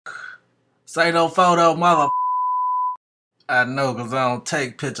Say no photo, mother. I know, because I don't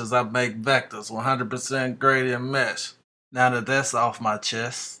take pictures, I make vectors. 100% gradient mesh. Now that that's off my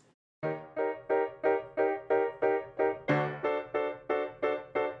chest.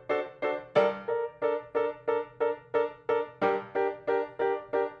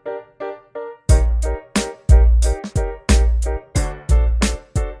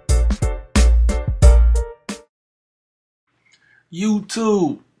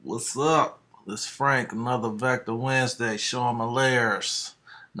 YouTube, what's up? It's Frank, another Vector Wednesday, showing my layers.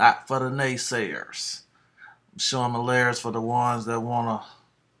 Not for the naysayers. I'm showing my layers for the ones that wanna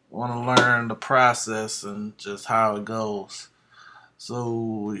learn the process and just how it goes.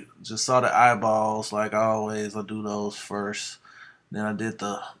 So just saw the eyeballs like always. I do those first. Then I did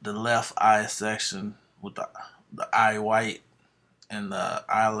the left eye section with the eye white and the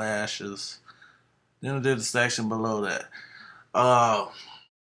eyelashes. Then I did the section below that.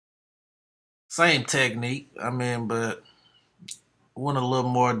 Same technique. But went a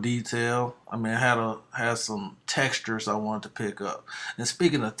little more detail. I had some textures I wanted to pick up. And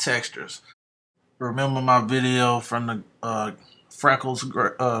speaking of textures, remember my video from the freckles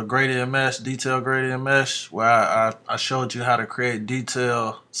gradient mesh, detail gradient mesh, where I showed you how to create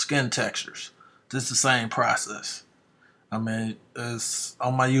detailed skin textures. This is the same process. It's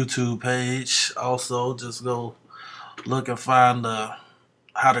on my YouTube page. Also, just go look and find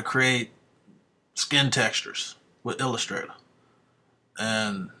how to create skin textures with Illustrator,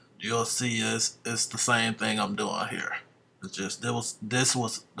 and you'll see it's the same thing I'm doing here. It's just this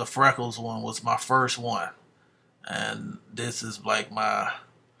was the freckles one was my first one, and this is like my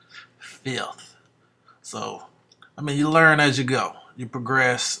fifth. So you learn as you go. You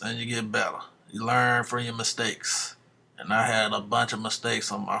progress and you get better. You learn from your mistakes. And I had a bunch of mistakes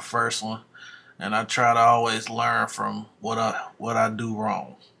on my first one, and I try to always learn from what I do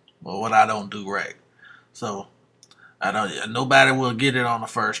wrong or what I don't do right. So nobody will get it on the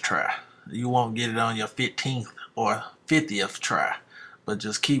first try. You won't get it on your 15th or 50th try. But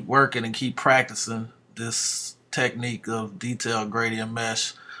just keep working and keep practicing. This technique of detailed gradient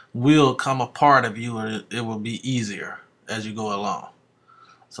mesh will come a part of you, and it will be easier as you go along.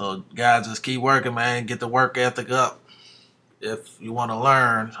 So guys, just keep working, man. Get the work ethic up if you want to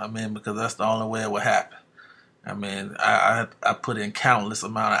learn. Because that's the only way it will happen. I put in countless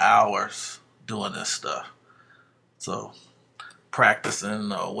amount of hours doing this stuff. So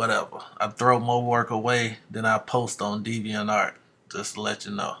practicing or whatever. I throw more work away than I post on Deviantart, just to let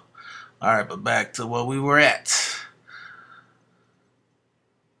you know. Alright, but back to where we were at.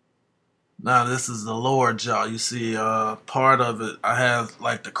 Now this is the lower jaw. You see part of it, I have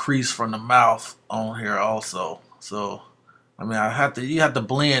like the crease from the mouth on here also. So you have to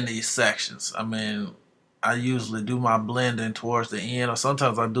blend these sections. I usually do my blending towards the end, or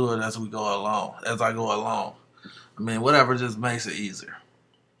sometimes I do it as I go along. Whatever just makes it easier.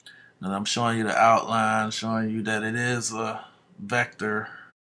 And I'm showing you the outline, showing you that it is a vector,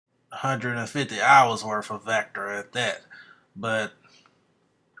 150 hours worth of vector at that. But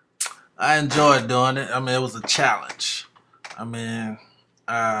I enjoyed doing it. It was a challenge. I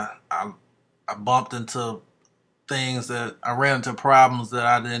bumped into things that I ran into problems that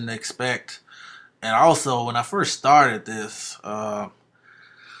I didn't expect. And also, when I first started this,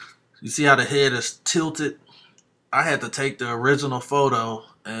 you see how the head is tilted? I had to take the original photo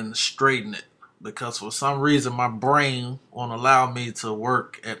and straighten it, because for some reason my brain won't allow me to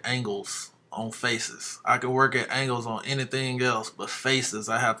work at angles on faces. I can work at angles on anything else, but faces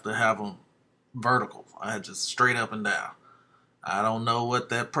I have to have them vertical. I had just straight up and down. I don't know what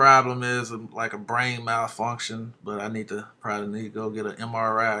that problem is, like a brain malfunction, but I probably need to go get an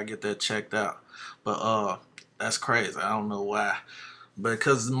MRI, get that checked out. But that's crazy. I don't know why.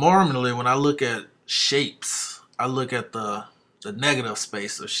 Because normally when I look at shapes, I look at the negative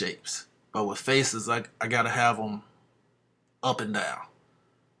space of shapes. But with faces, I gotta have them up and down,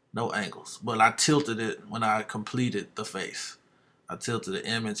 no angles. But I tilted it when I completed the face. I tilted the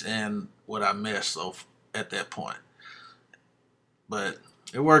image and what I meshed at that point. But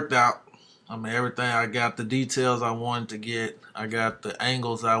it worked out. Everything, I got the details I wanted to get. I got the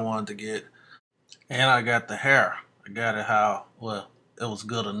angles I wanted to get. And I got the hair. I got it it was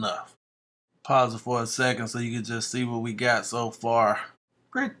good enough. Pause it for a second so you can just see what we got so far.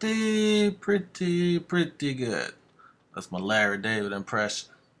 Pretty good. That's my Larry David impression.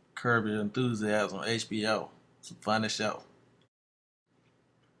 Curb Your Enthusiasm on HBO. It's a funny show.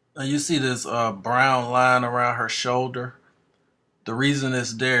 Now you see this brown line around her shoulder. The reason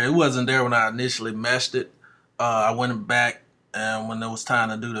it's there, it wasn't there when I initially meshed it. I went back, and when it was time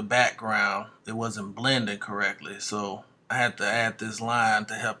to do the background, it wasn't blending correctly. So I had to add this line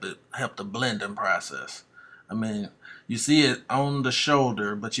to help the blending process. I mean, you see it on the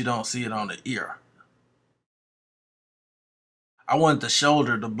shoulder, but you don't see it on the ear. I want the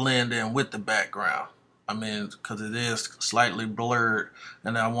shoulder to blend in with the background. I mean, because it is slightly blurred,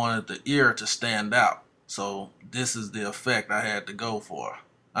 and I wanted the ear to stand out. So this is the effect I had to go for.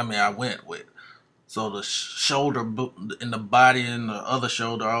 I mean, I went with. So the shoulder and the body and the other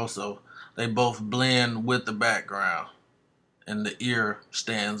shoulder also, they both blend with the background, and the ear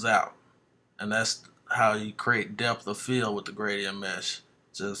stands out. And that's how you create depth of field with the gradient mesh.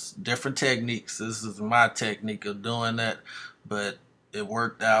 Just different techniques. This is my technique of doing that, but it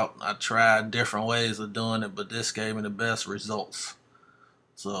worked out. I tried different ways of doing it, but this gave me the best results.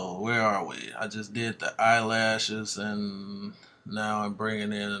 So where are we? I just did the eyelashes, and now I'm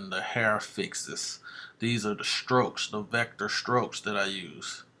bringing in the hair fixes. These are the strokes, the vector strokes that I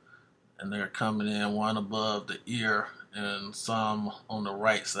use. And they're coming in one above the ear and some on the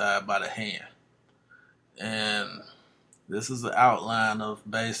right side by the hand. And this is the outline of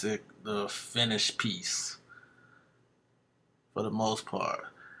the finished piece for the most part.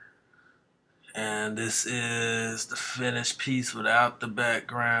 And this is the finished piece without the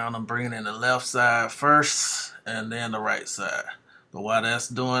background. I'm bringing in the left side first and then the right side. But while that's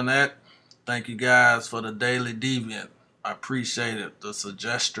doing that, thank you guys for the daily deviant. I appreciate it. The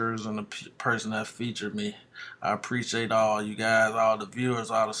suggestors and the person that featured me. I appreciate all you guys, all the viewers,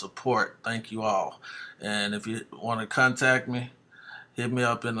 all the support. Thank you all. And if you want to contact me, hit me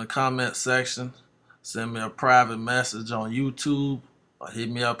up in the comment section. Send me a private message on YouTube or hit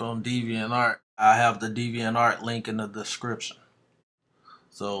me up on Deviantart. I have the Deviantart link in the description.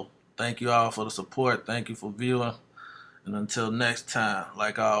 So thank you all for the support. Thank you for viewing. And until next time,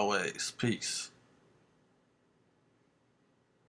 like always, peace.